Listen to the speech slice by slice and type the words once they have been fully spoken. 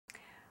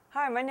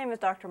Hi, my name is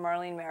Dr.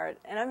 Marlene Merritt,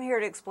 and I'm here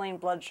to explain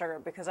blood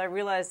sugar because I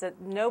realize that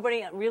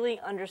nobody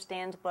really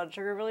understands blood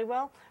sugar really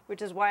well,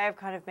 which is why I've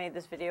kind of made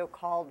this video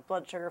called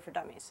Blood Sugar for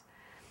Dummies.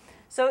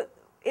 So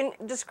in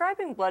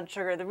describing blood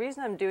sugar, the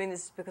reason I'm doing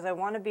this is because I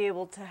want to be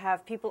able to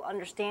have people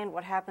understand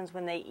what happens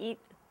when they eat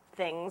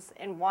things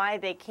and why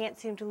they can't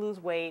seem to lose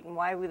weight and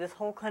why this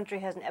whole country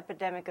has an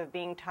epidemic of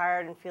being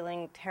tired and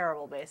feeling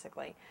terrible,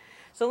 basically.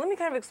 So let me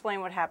kind of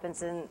explain what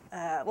happens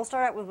we'll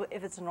start out with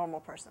if it's a normal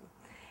person.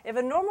 If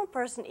a normal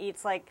person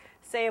eats, like,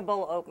 say, a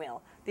bowl of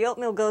oatmeal, the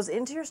oatmeal goes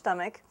into your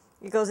stomach,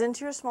 it goes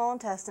into your small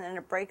intestine, and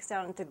it breaks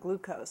down into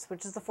glucose,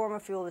 which is the form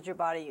of fuel that your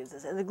body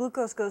uses. And the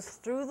glucose goes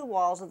through the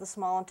walls of the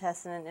small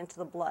intestine and into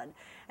the blood.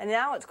 And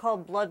now it's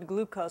called blood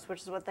glucose,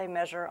 which is what they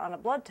measure on a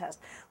blood test.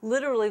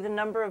 Literally, the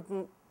number of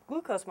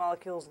glucose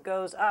molecules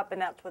goes up,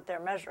 and that's what they're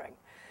measuring.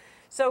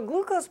 So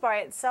glucose by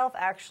itself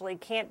actually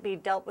can't be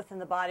dealt with in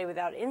the body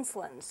without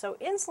insulin. So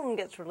insulin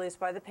gets released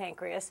by the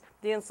pancreas.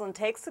 The insulin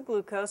takes the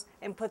glucose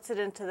and puts it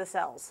into the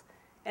cells.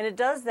 And it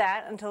does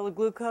that until the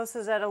glucose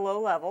is at a low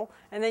level,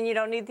 and then you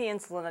don't need the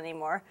insulin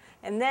anymore.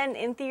 And then,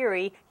 in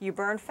theory, you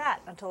burn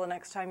fat until the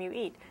next time you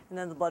eat. And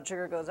then the blood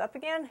sugar goes up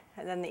again,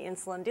 and then the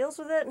insulin deals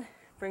with it,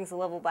 brings the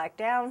level back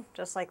down,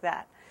 just like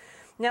that.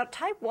 Now,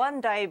 type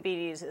 1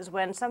 diabetes is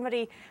when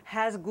somebody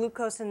has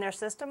glucose in their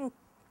system,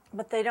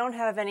 but they don't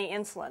have any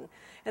insulin.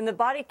 And the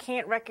body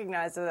can't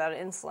recognize it without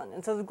insulin.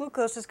 And so the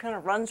glucose just kind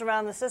of runs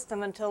around the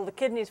system until the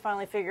kidneys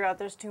finally figure out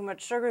there's too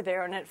much sugar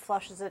there and it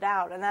flushes it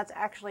out. And that's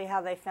actually how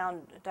they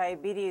found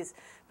diabetes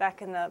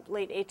back in the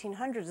late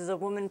 1800s, is a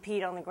woman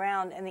peed on the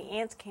ground and the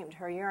ants came to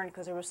her urine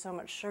because there was so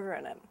much sugar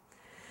in it.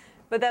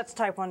 But that's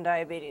type 1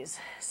 diabetes.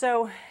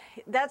 So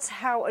that's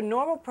how a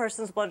normal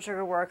person's blood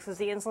sugar works, is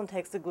the insulin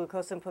takes the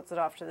glucose and puts it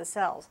off to the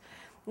cells.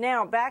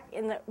 Now, back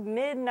in the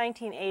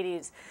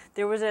mid-1980s,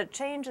 there was a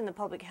change in the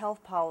public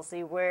health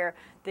policy where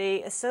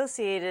they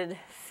associated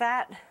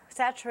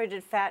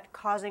saturated fat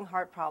causing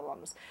heart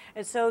problems.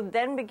 And so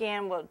then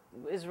began what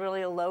is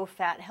really a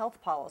low-fat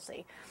health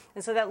policy.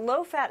 And so that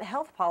low-fat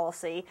health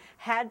policy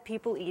had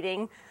people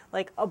eating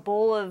like a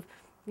bowl of,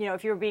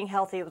 if you were being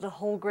healthy, it was a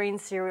whole grain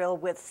cereal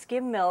with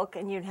skim milk,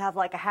 and you'd have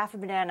like a half a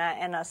banana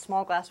and a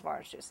small glass of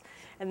orange juice.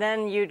 And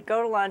then you'd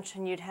go to lunch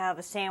and you'd have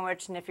a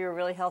sandwich, and if you were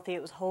really healthy,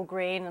 it was whole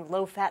grain and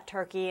low-fat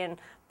turkey and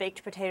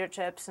baked potato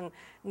chips and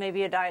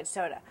maybe a diet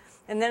soda.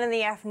 And then in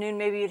the afternoon,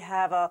 maybe you'd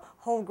have a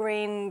whole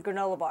grain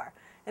granola bar.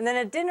 And then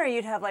at dinner,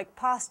 you'd have like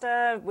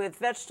pasta with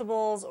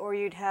vegetables, or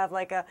you'd have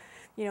like a,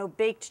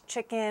 baked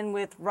chicken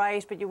with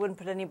rice, but you wouldn't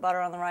put any butter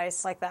on the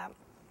rice, like that.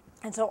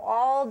 And so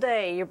all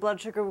day, your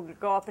blood sugar would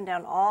go up and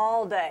down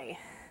all day.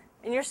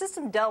 And your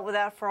system dealt with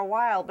that for a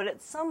while, but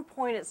at some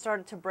point it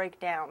started to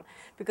break down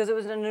because it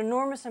was an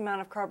enormous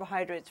amount of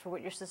carbohydrates for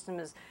what your system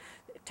is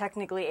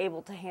technically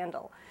able to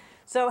handle.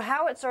 So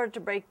how it started to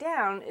break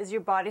down is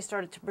your body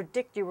started to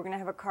predict you were going to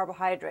have a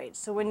carbohydrate.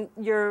 So when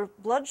your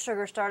blood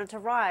sugar started to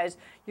rise,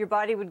 your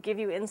body would give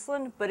you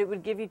insulin, but it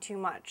would give you too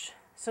much.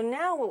 So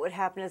now what would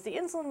happen is the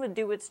insulin would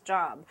do its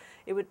job.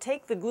 It would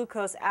take the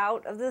glucose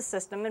out of the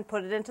system and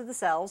put it into the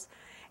cells.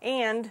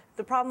 And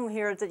the problem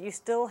here is that you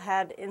still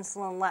had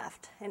insulin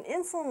left. And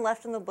insulin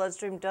left in the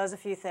bloodstream does a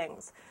few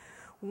things.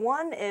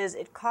 One is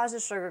it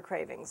causes sugar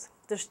cravings.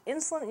 The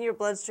insulin in your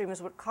bloodstream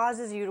is what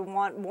causes you to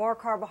want more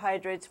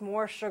carbohydrates,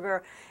 more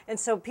sugar. And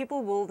so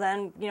people will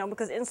then,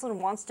 because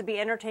insulin wants to be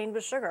entertained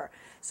with sugar.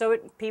 So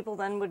people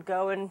then would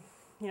go and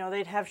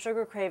they'd have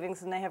sugar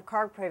cravings and they have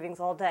carb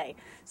cravings all day.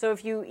 So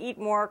if you eat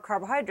more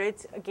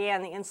carbohydrates,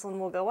 again, the insulin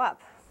will go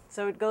up.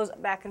 So it goes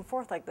back and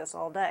forth like this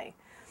all day.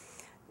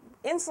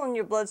 Insulin in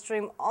your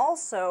bloodstream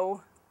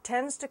also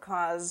tends to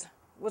cause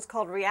what's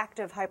called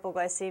reactive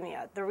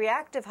hypoglycemia. The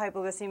reactive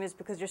hypoglycemia is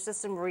because your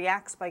system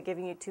reacts by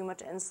giving you too much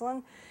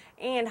insulin.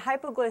 And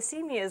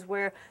hypoglycemia is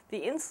where the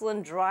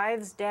insulin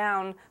drives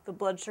down the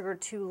blood sugar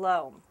too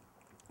low.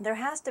 There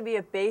has to be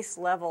a base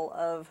level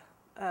of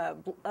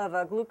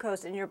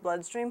glucose in your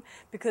bloodstream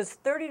because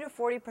 30 to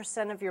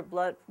 40% of your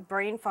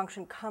brain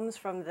function comes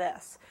from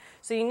this.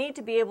 So you need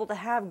to be able to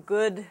have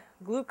good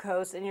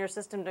glucose in your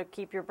system to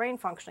keep your brain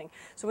functioning.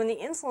 So when the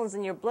insulin's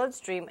in your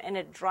bloodstream and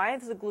it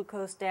drives the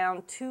glucose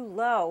down too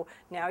low,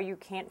 now you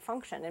can't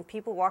function. And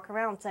people walk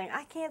around saying,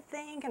 I can't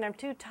think, and I'm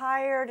too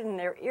tired, and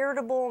they're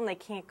irritable, and they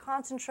can't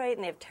concentrate,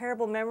 and they have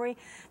terrible memory.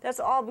 That's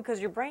all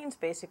because your brain's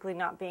basically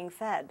not being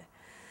fed.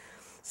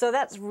 So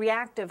that's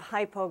reactive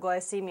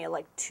hypoglycemia,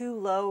 like too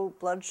low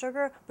blood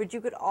sugar, but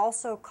you could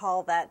also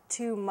call that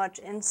too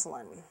much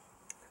insulin.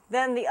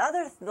 Then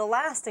the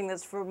last thing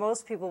that's for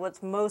most people,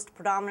 what's most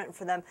predominant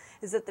for them,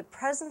 is that the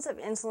presence of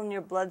insulin in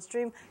your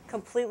bloodstream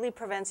completely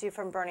prevents you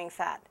from burning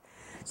fat.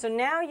 So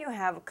now you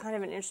have kind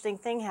of an interesting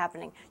thing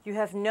happening. You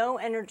have no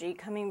energy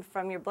coming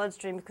from your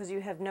bloodstream because you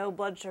have no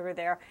blood sugar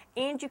there,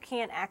 and you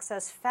can't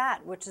access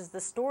fat, which is the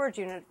storage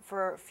unit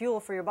for fuel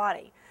for your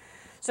body.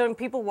 So when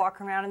people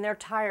walk around and they're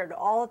tired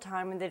all the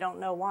time and they don't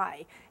know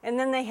why. And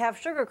then they have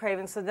sugar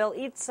cravings, so they'll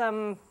eat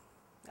some,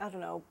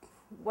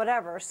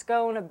 whatever,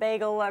 scone, a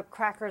bagel,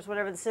 crackers,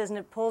 whatever this is, and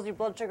it pulls your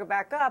blood sugar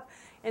back up,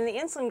 and the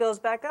insulin goes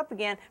back up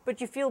again,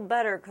 but you feel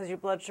better because your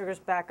blood sugar's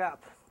back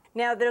up.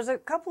 Now, there's a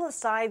couple of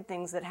side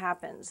things that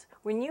happens.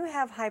 When you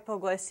have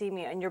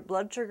hypoglycemia and your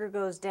blood sugar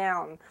goes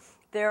down,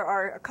 there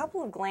are a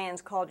couple of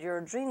glands called your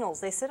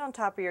adrenals. They sit on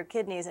top of your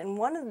kidneys, and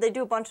they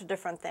do a bunch of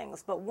different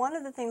things. But one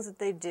of the things that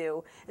they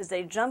do is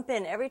they jump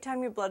in every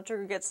time your blood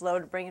sugar gets low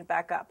to bring it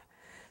back up.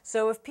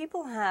 So if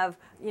people have,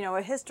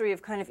 a history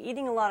of kind of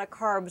eating a lot of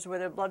carbs where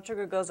their blood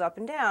sugar goes up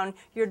and down,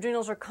 your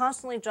adrenals are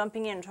constantly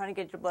jumping in trying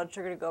to get your blood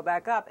sugar to go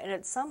back up, and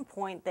at some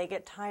point they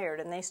get tired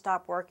and they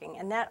stop working,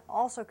 and that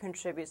also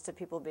contributes to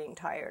people being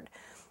tired.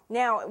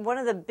 Now, one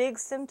of the big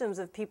symptoms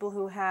of people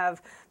who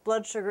have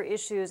blood sugar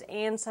issues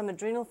and some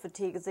adrenal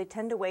fatigue is they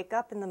tend to wake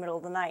up in the middle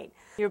of the night.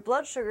 Your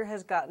blood sugar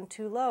has gotten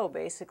too low,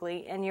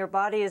 basically, and your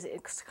body is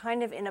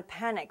kind of in a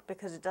panic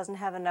because it doesn't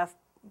have enough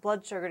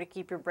blood sugar to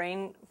keep your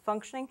brain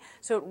functioning,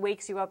 so it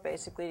wakes you up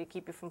basically to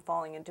keep you from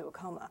falling into a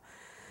coma.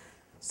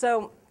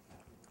 So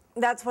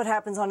that's what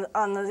happens on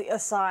the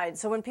aside.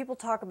 So when people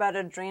talk about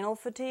adrenal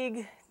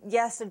fatigue,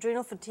 yes,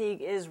 adrenal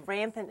fatigue is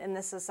rampant in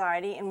this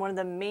society, and one of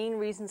the main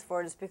reasons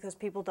for it is because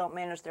people don't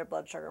manage their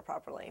blood sugar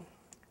properly.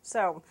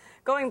 So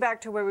going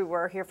back to where we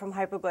were here from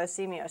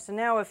hypoglycemia. So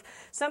now if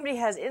somebody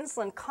has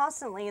insulin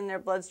constantly in their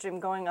bloodstream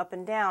going up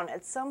and down,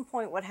 at some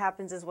point what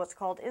happens is what's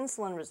called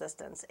insulin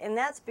resistance. And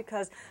that's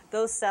because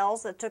those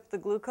cells that took the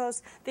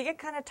glucose, they get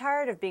kind of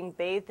tired of being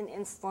bathed in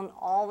insulin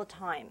all the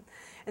time.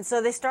 And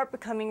so they start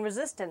becoming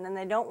resistant, and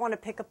they don't want to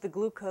pick up the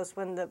glucose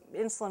when the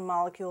insulin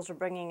molecules are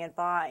bringing it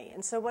by.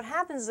 And so what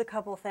happens is a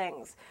couple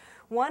things.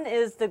 One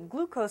is the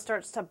glucose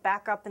starts to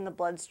back up in the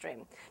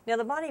bloodstream. Now,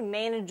 the body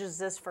manages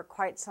this for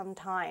quite some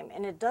time,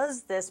 and it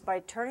does this by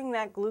turning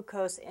that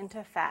glucose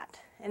into fat.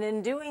 And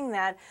in doing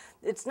that,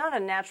 it's not a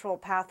natural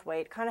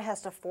pathway. It kind of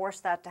has to force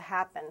that to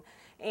happen.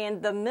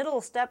 And the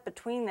middle step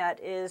between that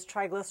is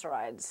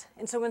triglycerides.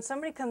 And so when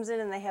somebody comes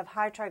in and they have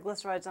high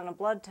triglycerides on a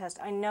blood test,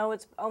 I know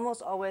it's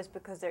almost always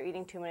because they're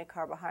eating too many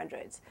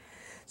carbohydrates.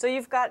 So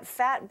you've got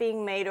fat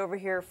being made over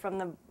here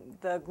from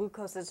the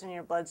glucose that's in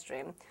your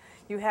bloodstream.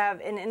 You have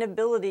an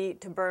inability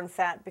to burn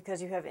fat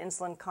because you have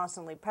insulin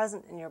constantly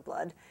present in your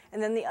blood.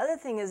 And then the other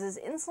thing is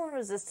insulin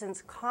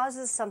resistance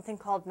causes something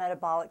called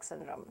metabolic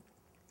syndrome.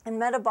 And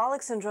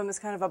metabolic syndrome is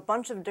kind of a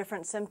bunch of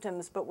different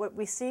symptoms, but what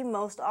we see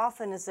most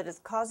often is that it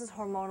causes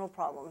hormonal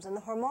problems. And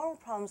the hormonal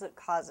problems it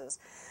causes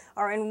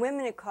are in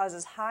women, it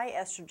causes high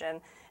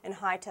estrogen and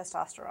high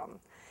testosterone.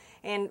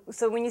 And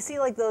so when you see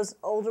like those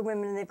older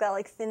women and they've got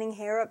like thinning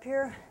hair up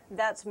here,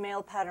 that's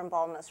male pattern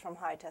baldness from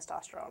high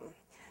testosterone.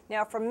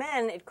 Now for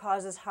men, it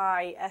causes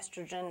high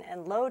estrogen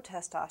and low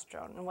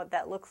testosterone. And what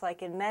that looks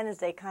like in men is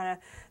they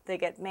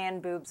get man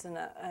boobs and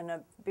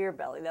a beer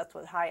belly. That's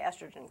what high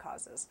estrogen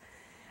causes.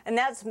 And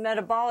that's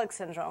metabolic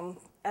syndrome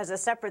as a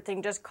separate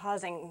thing, just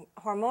causing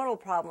hormonal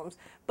problems.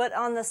 But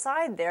on the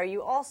side there,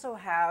 you also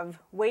have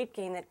weight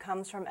gain that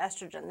comes from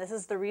estrogen. This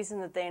is the reason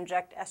that they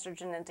inject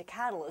estrogen into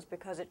cattle, is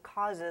because it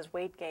causes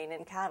weight gain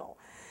in cattle.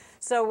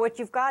 So what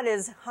you've got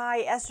is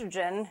high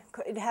estrogen.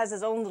 It has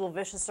its own little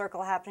vicious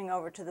circle happening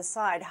over to the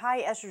side.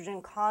 High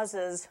estrogen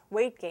causes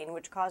weight gain,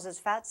 which causes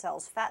fat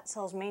cells. Fat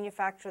cells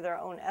manufacture their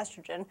own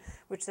estrogen,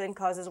 which then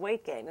causes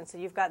weight gain. And so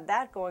you've got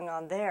that going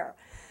on there.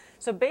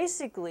 So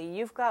basically,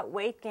 you've got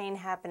weight gain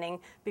happening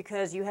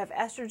because you have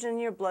estrogen in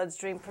your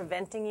bloodstream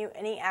preventing you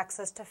any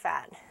access to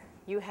fat.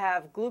 You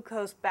have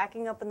glucose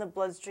backing up in the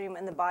bloodstream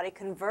and the body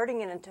converting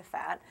it into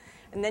fat.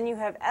 And then you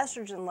have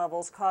estrogen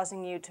levels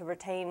causing you to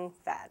retain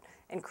fat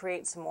and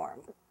create some more.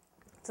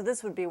 So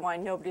this would be why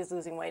nobody's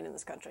losing weight in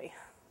this country.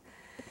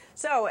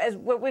 So as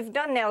what we've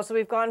done now, so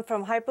we've gone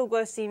from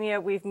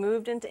hypoglycemia, we've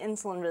moved into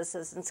insulin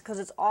resistance because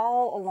it's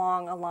all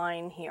along a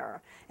line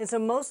here. And so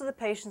most of the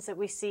patients that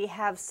we see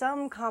have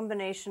some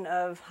combination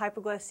of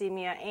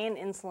hypoglycemia and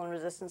insulin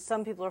resistance.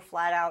 Some people are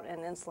flat out in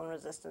insulin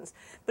resistance.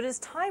 But as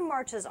time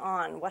marches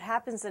on, what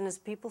happens then is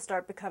people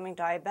start becoming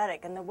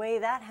diabetic. And the way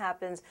that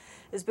happens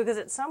is because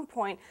at some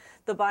point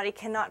the body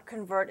cannot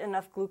convert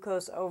enough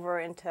glucose over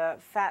into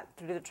fat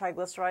through the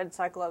triglyceride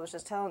cycle I was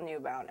just telling you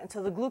about. And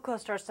so the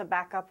glucose starts to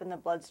back up in the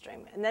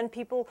bloodstream. And then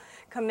people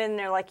come in and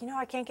they're like,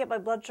 I can't get my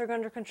blood sugar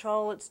under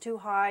control. It's too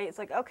high. It's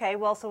like, okay,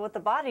 well, so what the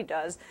body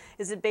does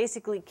is it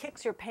basically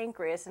kicks your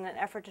pancreas in an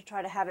effort to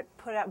try to have it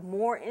put out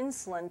more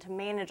insulin to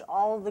manage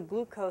all of the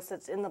glucose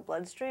that's in the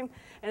bloodstream.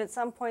 And at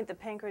some point, the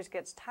pancreas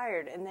gets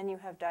tired, and then you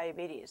have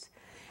diabetes.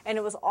 And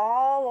it was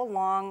all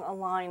along a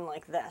line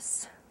like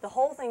this. The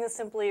whole thing is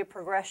simply a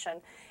progression,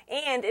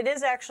 and it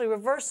is actually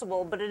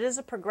reversible, but it is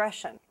a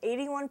progression.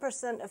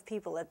 81% of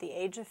people at the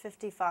age of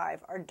 55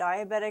 are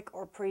diabetic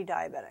or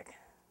pre-diabetic.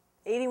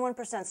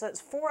 81%, so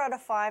it's 4 out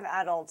of 5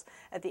 adults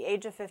at the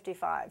age of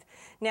 55.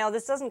 Now,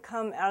 this doesn't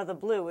come out of the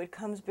blue. It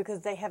comes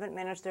because they haven't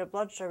managed their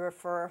blood sugar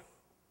for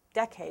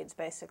decades,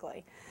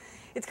 basically.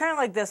 It's kind of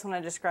like this when I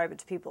describe it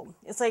to people.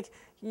 It's like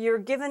you're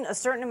given a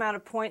certain amount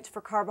of points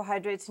for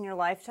carbohydrates in your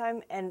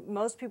lifetime, and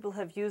most people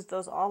have used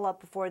those all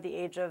up before the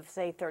age of,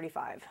 say,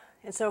 35.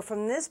 And so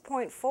from this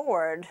point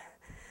forward,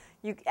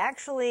 you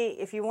actually,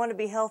 if you want to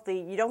be healthy,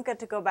 you don't get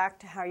to go back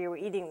to how you were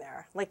eating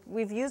there. Like,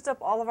 we've used up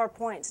all of our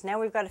points.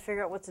 Now we've got to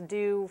figure out what to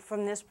do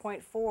from this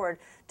point forward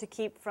to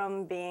keep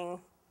from being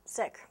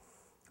sick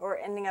or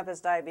ending up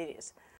as diabetes.